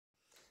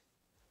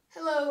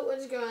Hello,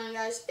 what's going on,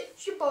 guys?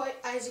 It's your boy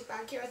Isaac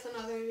back here with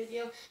another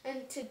video,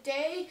 and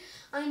today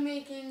I'm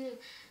making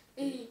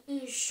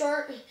a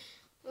short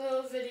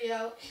little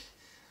video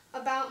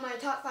about my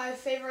top 5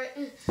 favorite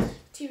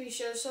TV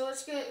shows. So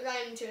let's get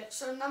right into it.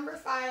 So number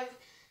 5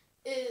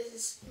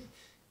 is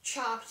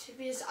Chopped,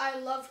 because I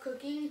love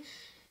cooking,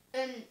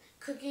 and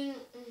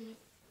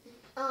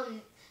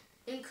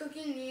in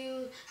cooking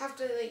you have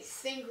to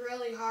think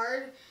really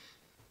hard,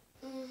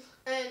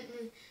 and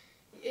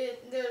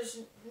there's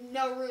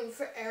no room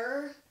for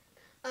error.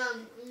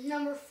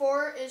 Number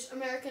 4 is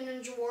American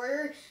Ninja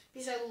Warrior,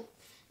 because I'm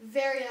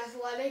very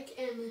athletic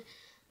and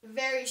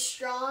very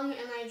strong,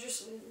 and I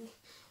just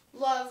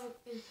love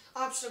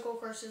obstacle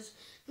courses.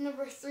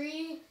 Number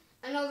 3,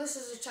 I know this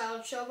is a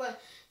child show,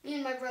 but me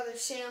and my brother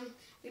Sam,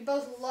 we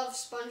both love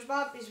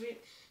SpongeBob because we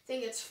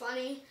think it's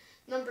funny.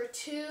 Number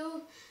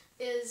 2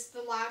 is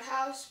The Loud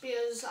House,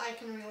 because I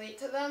can relate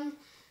to them,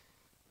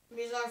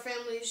 because our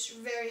family is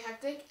very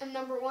hectic. And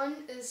number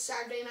 1 is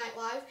Saturday Night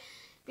Live,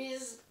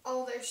 because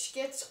all their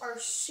skits are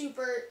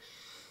super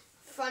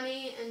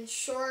funny and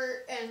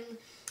short, and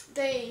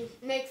they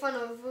make fun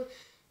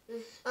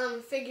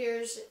of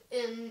figures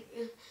in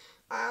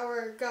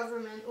our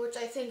government, which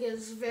I think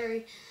is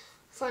very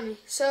funny.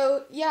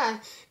 So yeah,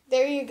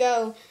 there you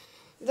go.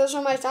 Those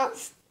are my top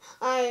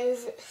 5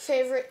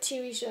 favorite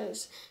TV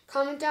shows.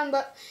 Comment down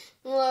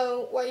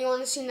below what you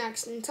want to see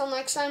next. Until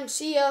next time,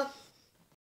 see ya!